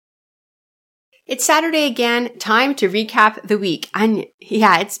It's Saturday again, time to recap the week. And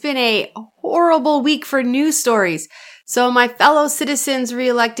yeah, it's been a horrible week for news stories. So my fellow citizens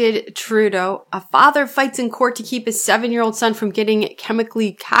re-elected Trudeau. A father fights in court to keep his 7-year-old son from getting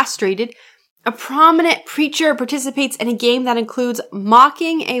chemically castrated. A prominent preacher participates in a game that includes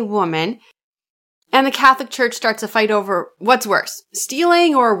mocking a woman. And the Catholic Church starts a fight over what's worse,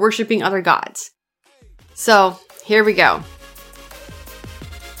 stealing or worshiping other gods. So here we go.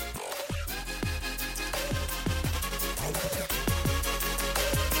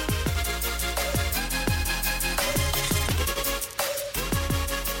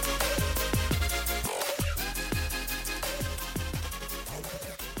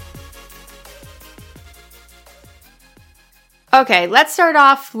 Okay, let's start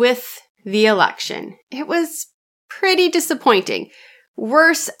off with the election. It was pretty disappointing.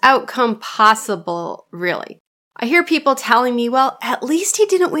 Worst outcome possible, really. I hear people telling me, well, at least he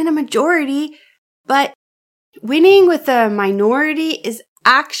didn't win a majority, but winning with a minority is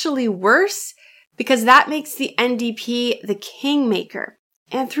actually worse because that makes the NDP the kingmaker.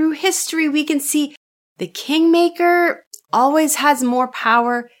 And through history, we can see the kingmaker always has more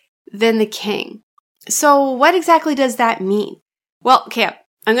power than the king. So what exactly does that mean? Well, okay,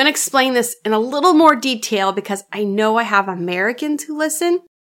 I'm going to explain this in a little more detail because I know I have Americans who listen.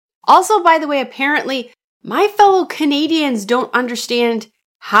 Also, by the way, apparently my fellow Canadians don't understand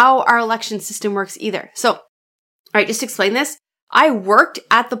how our election system works either. So, all right, just to explain this. I worked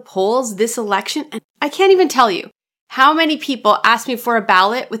at the polls this election and I can't even tell you how many people asked me for a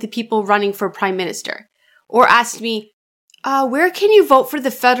ballot with the people running for prime minister or asked me, where can you vote for the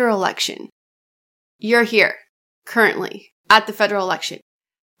federal election? You're here currently at the federal election,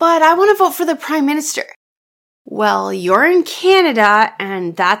 but I want to vote for the prime minister. Well, you're in Canada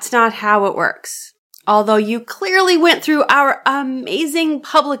and that's not how it works. Although you clearly went through our amazing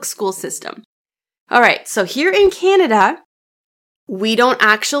public school system. All right. So here in Canada, we don't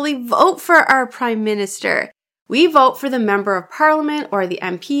actually vote for our prime minister. We vote for the member of parliament or the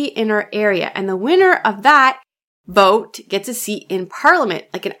MP in our area. And the winner of that vote gets a seat in parliament,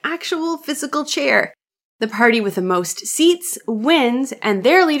 like an actual physical chair. The party with the most seats wins and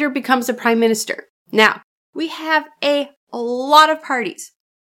their leader becomes the prime minister. Now, we have a lot of parties.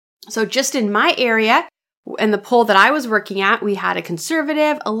 So just in my area, in the poll that I was working at, we had a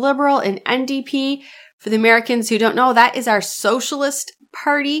conservative, a liberal, an NDP. For the Americans who don't know, that is our socialist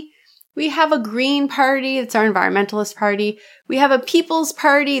party. We have a green party. That's our environmentalist party. We have a people's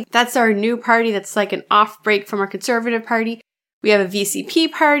party. That's our new party. That's like an off break from our conservative party. We have a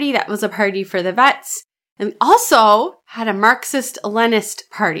VCP party. That was a party for the vets. And we also had a Marxist-Leninist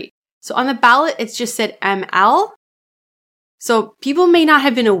party. So on the ballot, it's just said ML. So people may not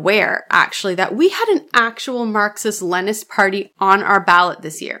have been aware, actually, that we had an actual Marxist-Leninist party on our ballot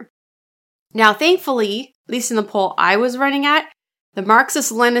this year. Now, thankfully, at least in the poll I was running at, the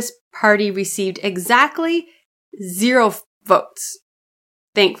Marxist-Leninist party received exactly 0 votes.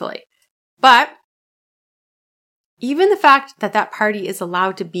 Thankfully. But even the fact that that party is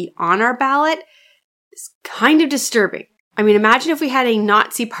allowed to be on our ballot is kind of disturbing. I mean, imagine if we had a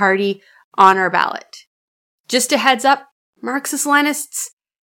Nazi party on our ballot. Just a heads up, Marxist-Leninists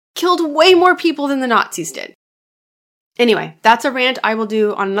killed way more people than the Nazis did. Anyway, that's a rant I will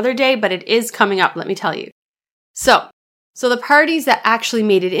do on another day, but it is coming up, let me tell you. So the parties that actually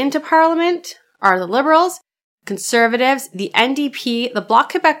made it into parliament are the Liberals, Conservatives, the NDP, the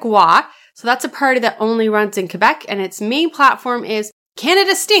Bloc Québécois. So that's a party that only runs in Quebec, and its main platform is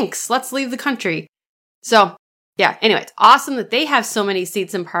Canada stinks, let's leave the country. So, yeah, anyway, it's awesome that they have so many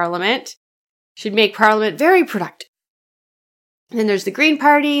seats in parliament. Should make parliament very productive. And then there's the Green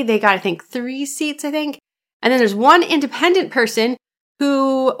Party. They got, 3 seats, And then there's one independent person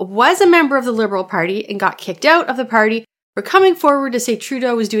who was a member of the Liberal Party and got kicked out of the party for coming forward to say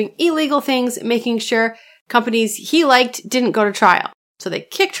Trudeau was doing illegal things, making sure companies he liked didn't go to trial. So they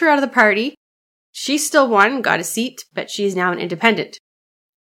kicked her out of the party. She still won, got a seat, but she's now an independent.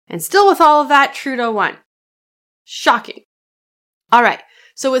 And still with all of that, Trudeau won. Shocking. All right.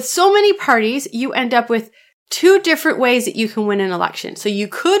 So with so many parties, you end up with 2 different ways that you can win an election. So you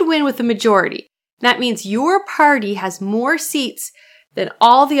could win with a majority. That means your party has more seats than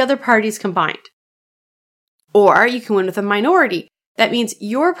all the other parties combined. Or you can win with a minority. That means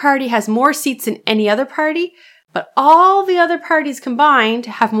your party has more seats than any other party, but all the other parties combined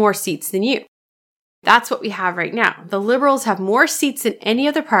have more seats than you. That's what we have right now. The Liberals have more seats than any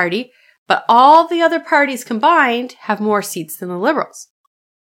other party, but all the other parties combined have more seats than the Liberals.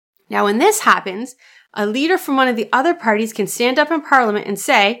 Now, when this happens, a leader from one of the other parties can stand up in Parliament and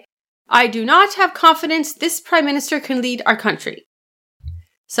say, I do not have confidence this Prime Minister can lead our country.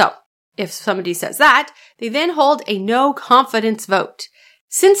 So, If somebody says that, they then hold a no confidence vote.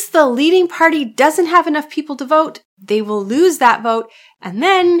 Since the leading party doesn't have enough people to vote, they will lose that vote, and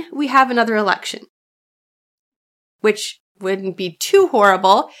then we have another election. Which wouldn't be too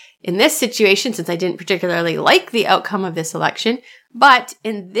horrible in this situation, since I didn't particularly like the outcome of this election. But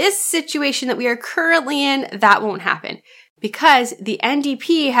in this situation that we are currently in, that won't happen, because the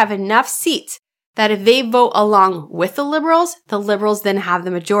NDP have enough seats that if they vote along with the Liberals then have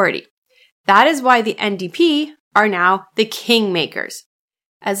the majority. That is why the NDP are now the kingmakers.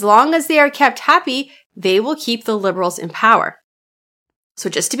 As long as they are kept happy, they will keep the Liberals in power. So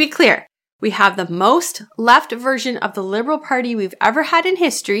just to be clear, we have the most left version of the Liberal Party we've ever had in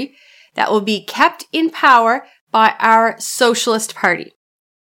history that will be kept in power by our Socialist Party.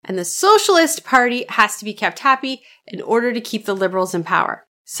 And the Socialist Party has to be kept happy in order to keep the Liberals in power.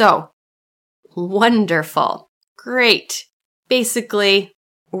 So, wonderful. Great. Basically,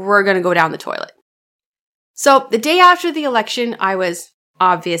 we're going to go down the toilet. So, the day after the election, I was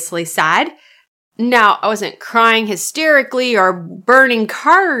obviously sad. Now, I wasn't crying hysterically or burning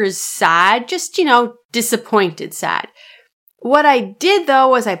cars sad, just, disappointed sad. What I did though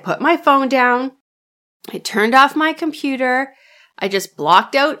was I put my phone down, I turned off my computer, I just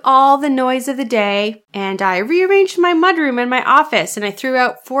blocked out all the noise of the day, and I rearranged my mudroom in my office, and I threw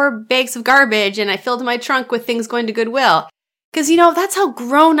out 4 bags of garbage, and I filled my trunk with things going to Goodwill. Because, that's how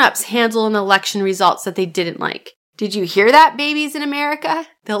grown-ups handle an election results that they didn't like. Did you hear that, babies in America?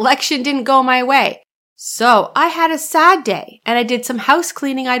 The election didn't go my way. So I had a sad day, and I did some house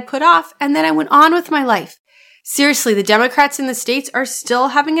cleaning I'd put off, and then I went on with my life. Seriously, the Democrats in the States are still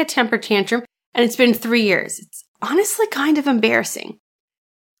having a temper tantrum, and it's been 3 years. It's honestly kind of embarrassing.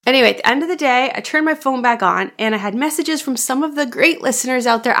 Anyway, at the end of the day, I turned my phone back on, and I had messages from some of the great listeners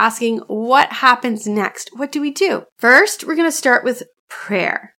out there asking, what happens next? What do we do? First, we're going to start with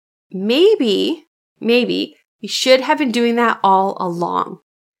prayer. Maybe we should have been doing that all along.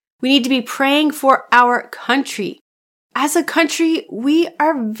 We need to be praying for our country. As a country, we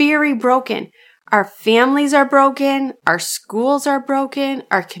are very broken. Our families are broken. Our schools are broken.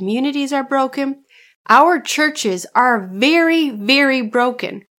 Our communities are broken. Our churches are very, very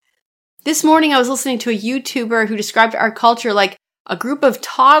broken. This morning, I was listening to a YouTuber who described our culture like a group of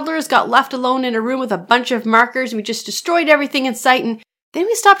toddlers got left alone in a room with a bunch of markers, and we just destroyed everything in sight, and then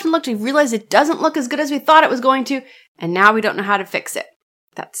we stopped and looked and realized it doesn't look as good as we thought it was going to, and now we don't know how to fix it.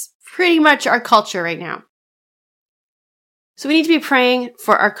 That's pretty much our culture right now. So we need to be praying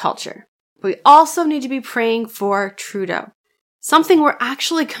for our culture. But we also need to be praying for Trudeau. Something we're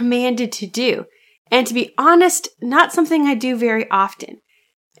actually commanded to do. And to be honest, not something I do very often.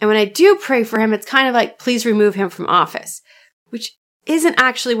 And when I do pray for him, it's kind of like, please remove him from office, which isn't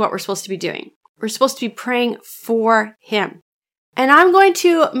actually what we're supposed to be doing. We're supposed to be praying for him. And I'm going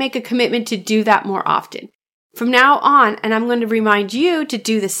to make a commitment to do that more often from now on, and I'm going to remind you to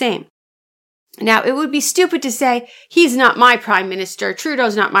do the same. Now, it would be stupid to say, he's not my prime minister,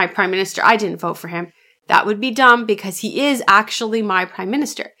 Trudeau's not my prime minister, I didn't vote for him. That would be dumb because he is actually my prime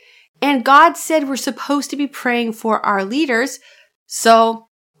minister. And God said we're supposed to be praying for our leaders, so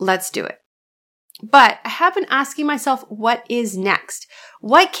let's do it. But I have been asking myself, what is next?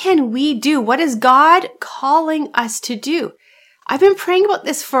 What can we do? What is God calling us to do? I've been praying about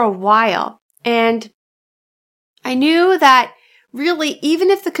this for a while, and I knew that really, even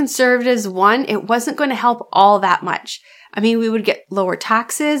if the Conservatives won, it wasn't going to help all that much. I mean, we would get lower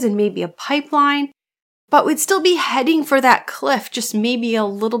taxes and maybe a pipeline, but we'd still be heading for that cliff, just maybe a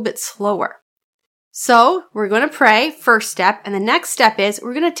little bit slower. So we're going to pray, first step, and the next step is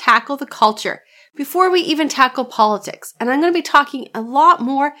we're going to tackle the culture before we even tackle politics. And I'm going to be talking a lot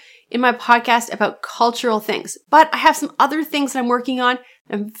more in my podcast about cultural things, but I have some other things that I'm working on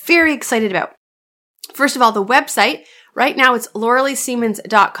I'm very excited about. First of all, the website. Right now it's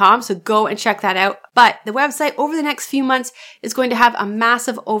lauraleesiemens.com, so go and check that out. But the website over the next few months is going to have a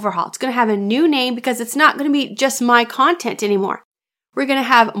massive overhaul. It's going to have a new name because it's not going to be just my content anymore. We're going to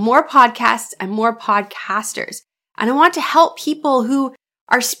have more podcasts and more podcasters. And I want to help people who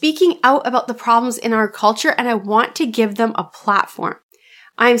are speaking out about the problems in our culture, and I want to give them a platform.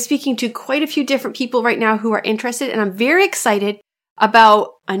 I am speaking to quite a few different people right now who are interested, and I'm very excited about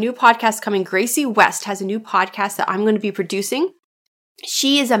a new podcast coming. Gracie West has a new podcast that I'm going to be producing.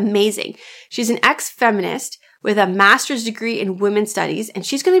 She is amazing. She's an ex-feminist with a master's degree in women's studies, and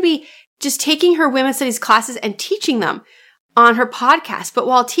she's going to be just taking her women's studies classes and teaching them on her podcast. But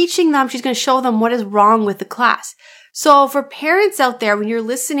while teaching them, she's going to show them what is wrong with the class. So for parents out there, when you're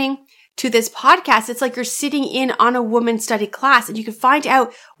listening to this podcast, it's like you're sitting in on a woman study class and you can find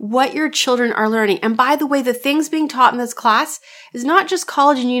out what your children are learning. And by the way, the things being taught in this class is not just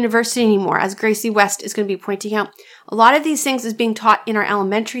college and university anymore, as Gracie West is going to be pointing out. A lot of these things is being taught in our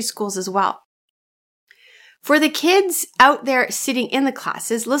elementary schools as well. For the kids out there sitting in the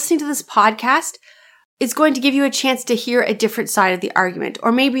classes, listening to this podcast is going to give you a chance to hear a different side of the argument.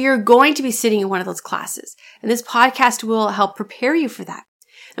 Or maybe you're going to be sitting in one of those classes, and this podcast will help prepare you for that.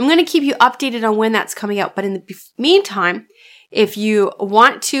 I'm going to keep you updated on when that's coming out. But in the meantime, if you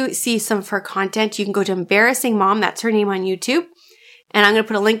want to see some of her content, you can go to Embarrassing Mom. That's her name on YouTube. And I'm going to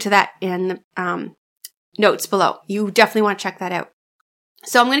put a link to that in the notes below. You definitely want to check that out.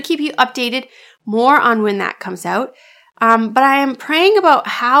 So I'm going to keep you updated more on when that comes out. But I am praying about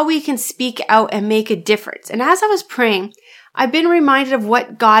how we can speak out and make a difference. And as I was praying, I've been reminded of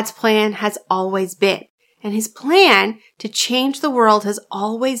what God's plan has always been. And his plan to change the world has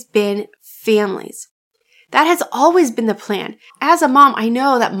always been families. That has always been the plan. As a mom, I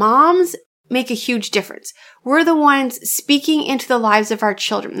know that moms make a huge difference. We're the ones speaking into the lives of our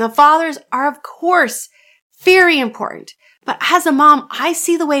children. The fathers are, of course, very important. But as a mom, I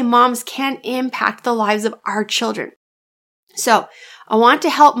see the way moms can impact the lives of our children. So I want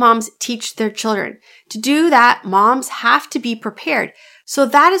to help moms teach their children. To do that, moms have to be prepared. So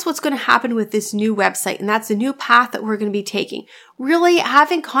that is what's going to happen with this new website. And that's the new path that we're going to be taking. Really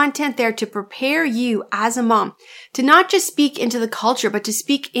having content there to prepare you as a mom to not just speak into the culture, but to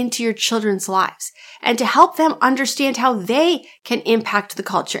speak into your children's lives and to help them understand how they can impact the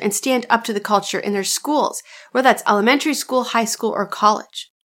culture and stand up to the culture in their schools, whether that's elementary school, high school, or college.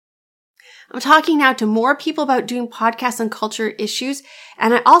 I'm talking now to more people about doing podcasts on culture issues.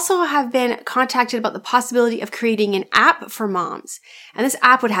 And I also have been contacted about the possibility of creating an app for moms. And this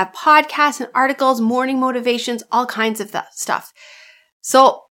app would have podcasts and articles, morning motivations, all kinds of stuff.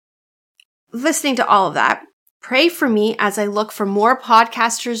 So listening to all of that, pray for me as I look for more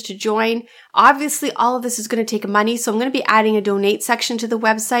podcasters to join. Obviously, all of this is going to take money, so I'm going to be adding a donate section to the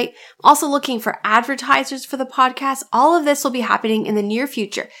website. I'm also looking for advertisers for the podcast. All of this will be happening in the near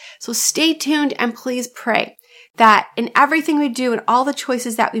future. So stay tuned and please pray that in everything we do and all the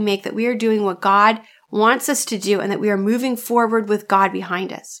choices that we make, that we are doing what God wants us to do and that we are moving forward with God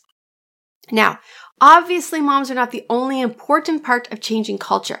behind us. Now, obviously, moms are not the only important part of changing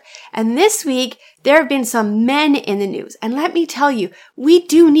culture. And this week, there have been some men in the news. And let me tell you, we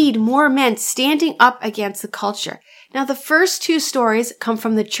do need more men standing up against the culture. Now, the first two stories come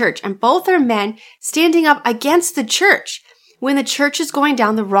from the church, and both are men standing up against the church when the church is going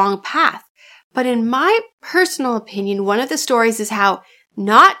down the wrong path. But in my personal opinion, one of the stories is how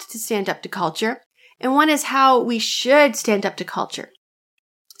not to stand up to culture, and one is how we should stand up to culture.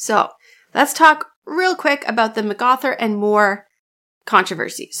 So, let's talk real quick about the MacArthur and Moore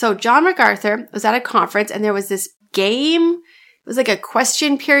controversy. So John MacArthur was at a conference and there was this game. It was like a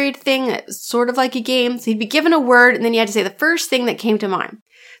question period thing. It was sort of like a game. So he'd be given a word and then he had to say the first thing that came to mind.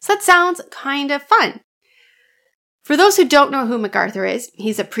 So that sounds kind of fun. For those who don't know who MacArthur is,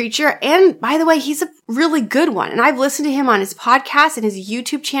 he's a preacher. And by the way, he's a really good one. And I've listened to him on his podcast and his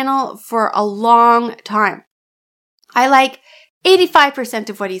YouTube channel for a long time. I like 85%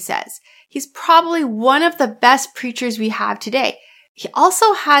 of what he says. He's probably one of the best preachers we have today. He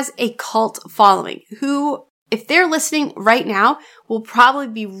also has a cult following who, if they're listening right now, will probably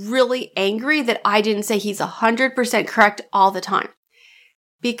be really angry that I didn't say he's 100% correct all the time.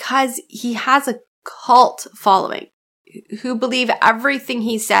 Because he has a cult following who believe everything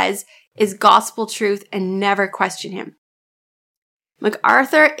he says is gospel truth and never question him.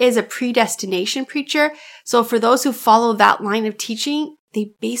 MacArthur is a predestination preacher, so for those who follow that line of teaching,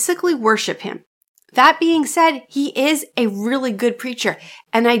 they basically worship him. That being said, he is a really good preacher,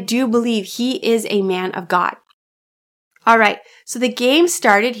 and I do believe he is a man of God. All right, so the game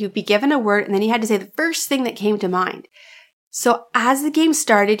started. He would be given a word, and then he had to say the first thing that came to mind. So as the game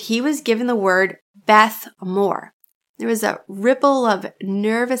started, he was given the word Beth Moore. There was a ripple of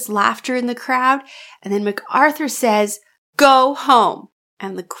nervous laughter in the crowd, and then MacArthur says, "Go home."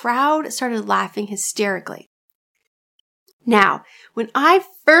 And the crowd started laughing hysterically. Now, when I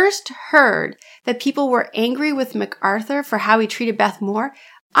first heard that people were angry with MacArthur for how he treated Beth Moore,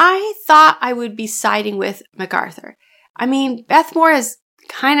 I thought I would be siding with MacArthur. I mean, Beth Moore has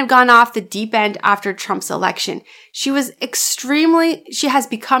kind of gone off the deep end after Trump's election. She has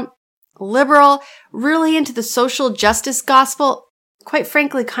become liberal, really into the social justice gospel, quite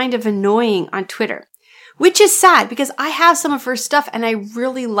frankly, kind of annoying on Twitter. Which is sad because I have some of her stuff and I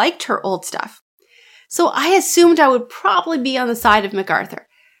really liked her old stuff. So I assumed I would probably be on the side of MacArthur.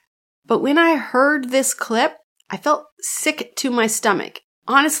 But when I heard this clip, I felt sick to my stomach.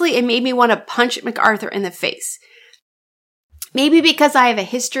 Honestly, it made me want to punch MacArthur in the face. Maybe because I have a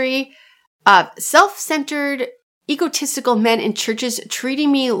history of self-centered, egotistical men in churches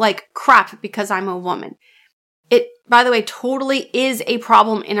treating me like crap because I'm a woman. It, by the way, totally is a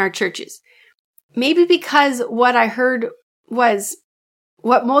problem in our churches. Maybe because what I heard was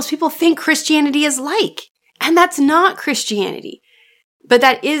what most people think Christianity is like. And that's not Christianity. But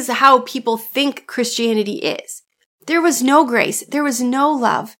that is how people think Christianity is. There was no grace. There was no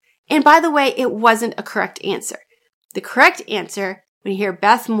love. And by the way, it wasn't a correct answer. The correct answer, when you hear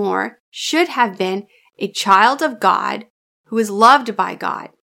Beth Moore, should have been a child of God who is loved by God.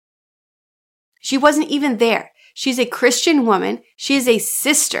 She wasn't even there. She's a Christian woman. She is a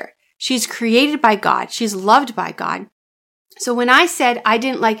sister. She's created by God. She's loved by God. So when I said I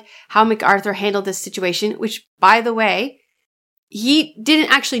didn't like how MacArthur handled this situation, which, by the way, he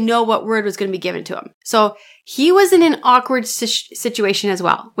didn't actually know what word was going to be given to him. So he was in an awkward situation as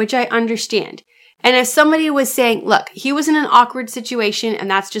well, which I understand. And if somebody was saying, look, he was in an awkward situation and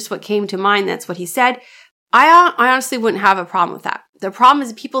that's just what came to mind, that's what he said, I honestly wouldn't have a problem with that. The problem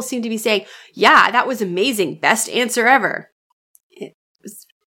is people seem to be saying, yeah, that was amazing. Best answer ever. It was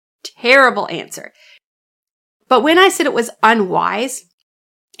a terrible answer. But when I said it was unwise,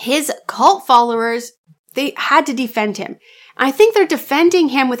 his cult followers, they had to defend him. I think they're defending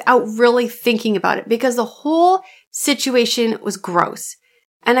him without really thinking about it because the whole situation was gross.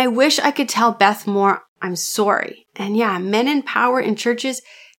 And I wish I could tell Beth Moore, I'm sorry. And yeah, men in power in churches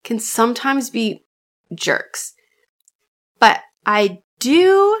can sometimes be jerks. But I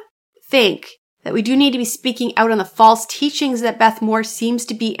do think that we do need to be speaking out on the false teachings that Beth Moore seems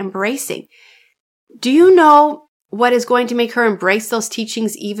to be embracing. Do you know what is going to make her embrace those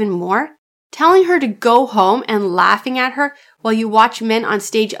teachings even more? Telling her to go home and laughing at her while you watch men on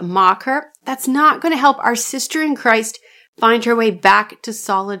stage mock her, that's not going to help our sister in Christ find her way back to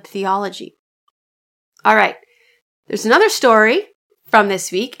solid theology. All right. There's another story from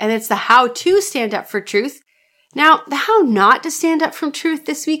this week, and it's the how to stand up for truth. Now, the how not to stand up from truth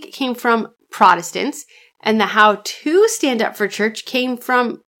this week came from Protestants, and the how to stand up for church came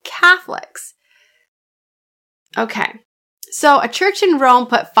from Catholics. Okay. So a church in Rome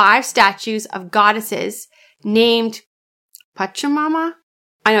put 5 statues of goddesses named Pachamama.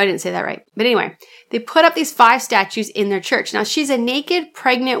 I know I didn't say that right. But anyway, they put up these 5 statues in their church. Now, she's a naked,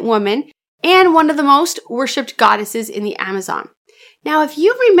 pregnant woman and one of the most worshipped goddesses in the Amazon. Now, if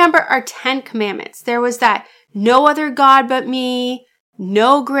you remember our 10 commandments, there was that no other God but me,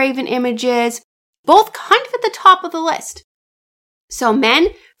 no graven images, both kind of at the top of the list. So men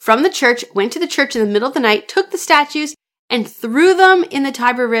from the church went to the church in the middle of the night, took the statues, and threw them in the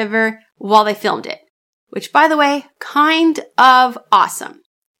Tiber River while they filmed it. Which, by the way, kind of awesome.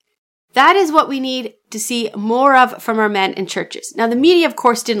 That is what we need to see more of from our men in churches. Now, the media, of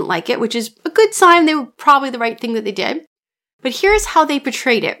course, didn't like it, which is a good sign. They were probably the right thing that they did. But here's how they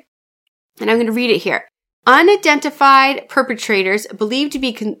portrayed it. And I'm going to read it here. Unidentified perpetrators believed to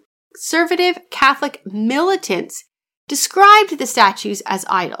be conservative Catholic militants described the statues as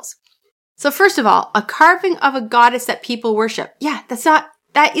idols. So first of all, a carving of a goddess that people worship. Yeah,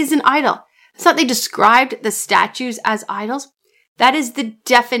 that is an idol. It's not they described the statues as idols. That is the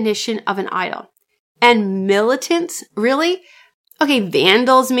definition of an idol. And militants, really? Okay,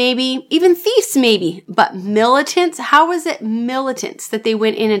 vandals maybe, even thieves maybe, but militants? How was it militants that they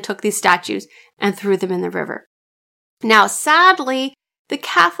went in and took these statues and threw them in the river? Now, sadly, the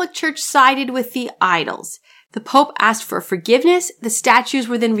Catholic Church sided with the idols. The Pope asked for forgiveness. The statues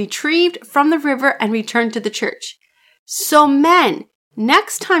were then retrieved from the river and returned to the church. So men,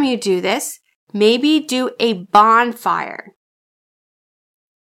 next time you do this, maybe do a bonfire.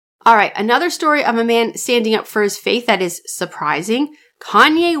 All right, another story of a man standing up for his faith that is surprising.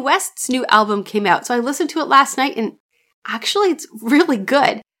 Kanye West's new album came out, so I listened to it last night, and actually it's really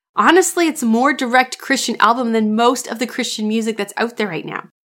good. Honestly, it's a more direct Christian album than most of the Christian music that's out there right now.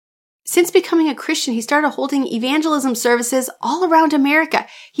 Since becoming a Christian, he started holding evangelism services all around America.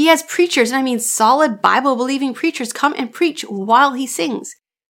 He has preachers, and I mean solid Bible-believing preachers, come and preach while he sings.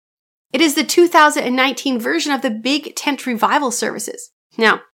 It is the 2019 version of the Big Tent Revival services.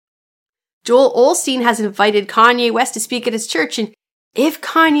 Now, Joel Osteen has invited Kanye West to speak at his church, and if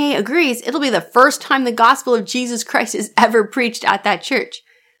Kanye agrees, it'll be the first time the gospel of Jesus Christ is ever preached at that church.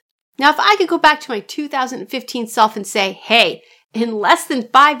 Now, if I could go back to my 2015 self and say, hey, in less than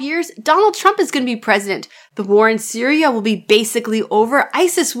 5 years, Donald Trump is going to be president. The war in Syria will be basically over.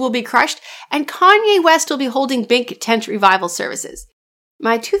 ISIS will be crushed, and Kanye West will be holding Big Tent Revival services.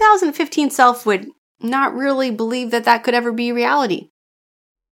 My 2015 self would not really believe that that could ever be reality.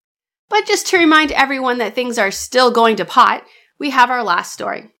 But just to remind everyone that things are still going to pot, we have our last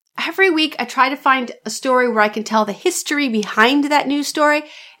story. Every week, I try to find a story where I can tell the history behind that news story.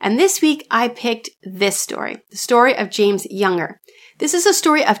 And this week, I picked this story, the story of James Younger. This is a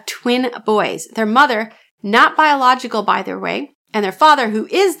story of twin boys. Their mother, not biological by their way, and their father, who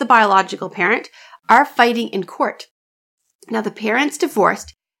is the biological parent, are fighting in court. Now, the parents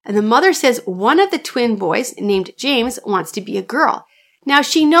divorced, and the mother says one of the twin boys, named James, wants to be a girl. Now,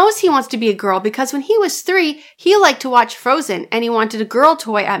 she knows he wants to be a girl because when he was 3, he liked to watch Frozen and he wanted a girl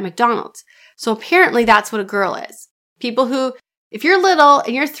toy at McDonald's. So apparently that's what a girl is. People who, if you're little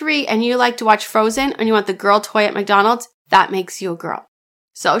and you're 3 and you like to watch Frozen and you want the girl toy at McDonald's, that makes you a girl.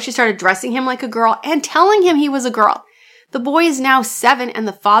 So she started dressing him like a girl and telling him he was a girl. The boy is now 7 and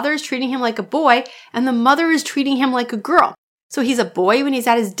the father is treating him like a boy and the mother is treating him like a girl. So he's a boy when he's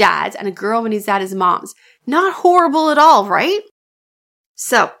at his dad's and a girl when he's at his mom's. Not horrible at all, right?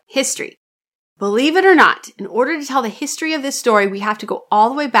 So, history. Believe it or not, in order to tell the history of this story, we have to go all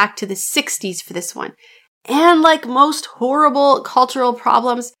the way back to the 60s for this one. And like most horrible cultural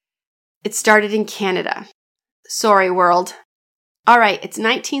problems, it started in Canada. Sorry, world. All right, it's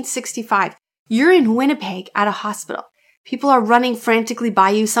 1965. You're in Winnipeg at a hospital. People are running frantically by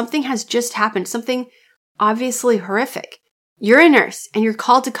you. Something has just happened, something obviously horrific. You're a nurse and you're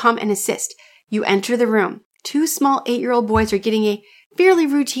called to come and assist. You enter the room. 2 small 8-year-old boys are getting a fairly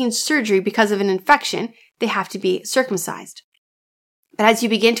routine surgery because of an infection. They have to be circumcised. But as you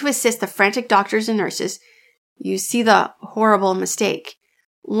begin to assist the frantic doctors and nurses, you see the horrible mistake.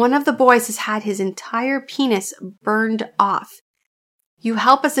 One of the boys has had his entire penis burned off. You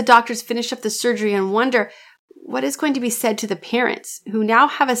help as the doctors finish up the surgery and wonder what is going to be said to the parents who now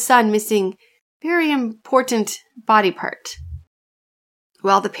have a son missing very important body part.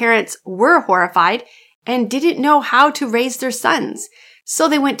 Well, the parents were horrified and didn't know how to raise their sons. So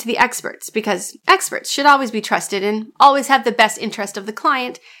they went to the experts because experts should always be trusted and always have the best interest of the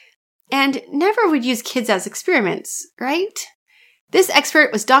client and never would use kids as experiments, right? This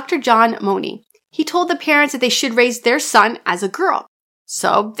expert was Dr. John Money. He told the parents that they should raise their son as a girl.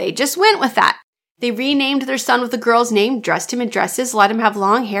 So they just went with that. They renamed their son with the girl's name, dressed him in dresses, let him have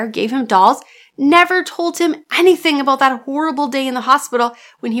long hair, gave him dolls, never told him anything about that horrible day in the hospital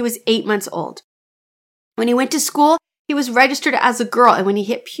when he was 8 months old. When he went to school, he was registered as a girl, and when he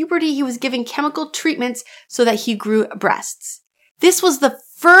hit puberty, he was given chemical treatments so that he grew breasts. This was the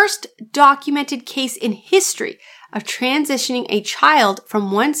first documented case in history of transitioning a child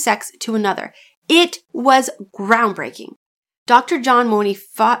from one sex to another. It was groundbreaking. Dr. John Money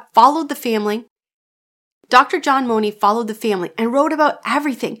followed the family and wrote about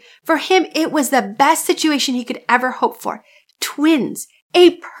everything. For him, it was the best situation he could ever hope for. Twins,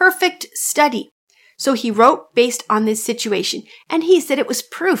 a perfect study. So he wrote based on this situation, and he said it was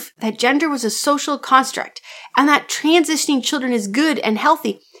proof that gender was a social construct and that transitioning children is good and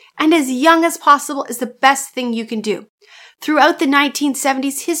healthy and as young as possible is the best thing you can do. Throughout the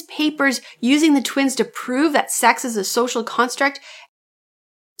 1970s, his papers using the twins to prove that sex is a social construct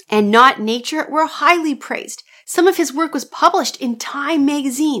and not nature were highly praised. Some of his work was published in Time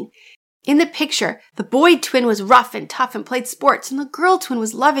magazine. In the picture, the boy twin was rough and tough and played sports, and the girl twin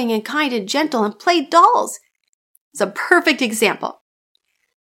was loving and kind and gentle and played dolls. It's a perfect example.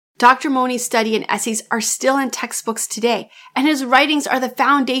 Dr. Money's study and essays are still in textbooks today, and his writings are the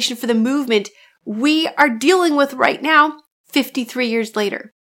foundation for the movement we are dealing with right now, 53 years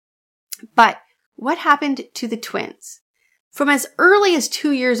later. But what happened to the twins? From as early as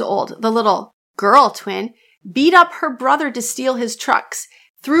 2 years old, the little girl twin beat up her brother to steal his trucks,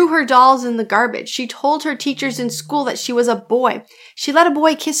 threw her dolls in the garbage. She told her teachers in school that she was a boy. She let a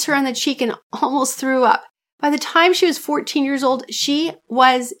boy kiss her on the cheek and almost threw up. By the time she was 14 years old, she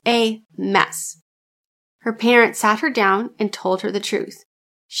was a mess. Her parents sat her down and told her the truth.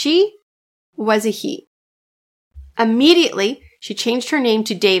 She was a he. Immediately, she changed her name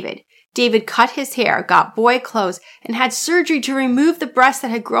to David. David cut his hair, got boy clothes, and had surgery to remove the breast that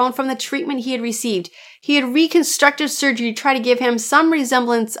had grown from the treatment he had received. He had reconstructive surgery to try to give him some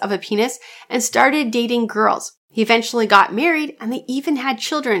resemblance of a penis and started dating girls. He eventually got married and they even had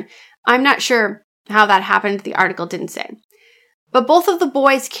children. I'm not sure how that happened. The article didn't say. But both of the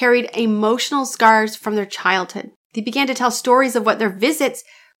boys carried emotional scars from their childhood. They began to tell stories of what their visits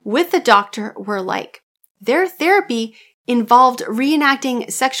with the doctor were like. Their therapy involved reenacting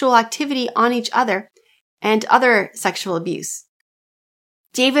sexual activity on each other and other sexual abuse.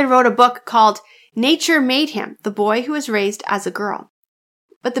 David wrote a book called Nature Made Him, the boy who was raised as a girl.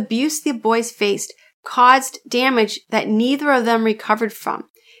 But the abuse the boys faced caused damage that neither of them recovered from.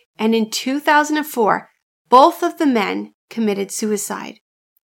 And in 2004, both of the men committed suicide.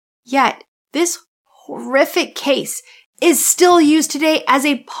 Yet, this horrific case is still used today as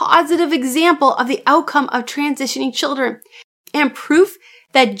a positive example of the outcome of transitioning children and proof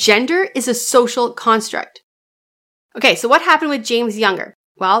that gender is a social construct. Okay, so what happened with James Younger?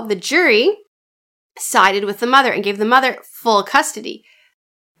 Well, the jury sided with the mother and gave the mother full custody.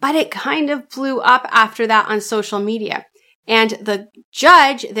 But it kind of blew up after that on social media. And the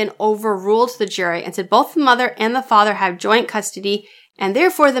judge then overruled the jury and said both the mother and the father have joint custody, and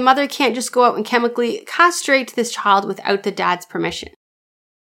therefore the mother can't just go out and chemically castrate this child without the dad's permission.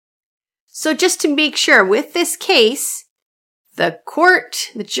 So just to make sure, with this case, the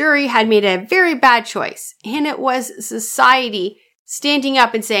jury had made a very bad choice, and it was society standing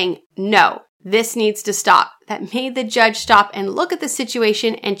up and saying, no, this needs to stop. That made the judge stop and look at the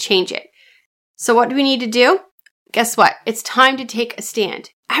situation and change it. So what do we need to do? Guess what? It's time to take a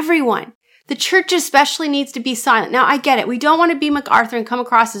stand. Everyone. The church especially needs to be silent. Now, I get it. We don't want to be MacArthur and come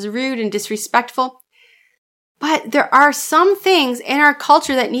across as rude and disrespectful. But there are some things in our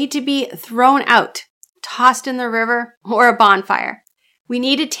culture that need to be thrown out, tossed in the river, or a bonfire. We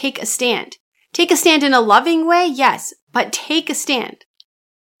need to take a stand. Take a stand in a loving way, yes, but take a stand.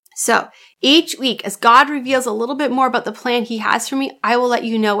 So, each week, as God reveals a little bit more about the plan He has for me, I will let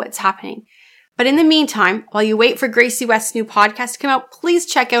you know what's happening. But in the meantime, while you wait for Gracie West's new podcast to come out, please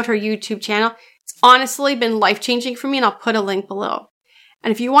check out her YouTube channel. It's honestly been life-changing for me, and I'll put a link below.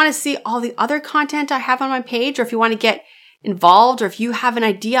 And if you want to see all the other content I have on my page, or if you want to get involved, or if you have an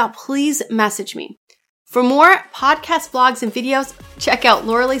idea, please message me. For more podcast blogs and videos, check out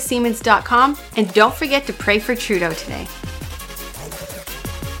lauraleesiemens.com, and don't forget to pray for Trudeau today.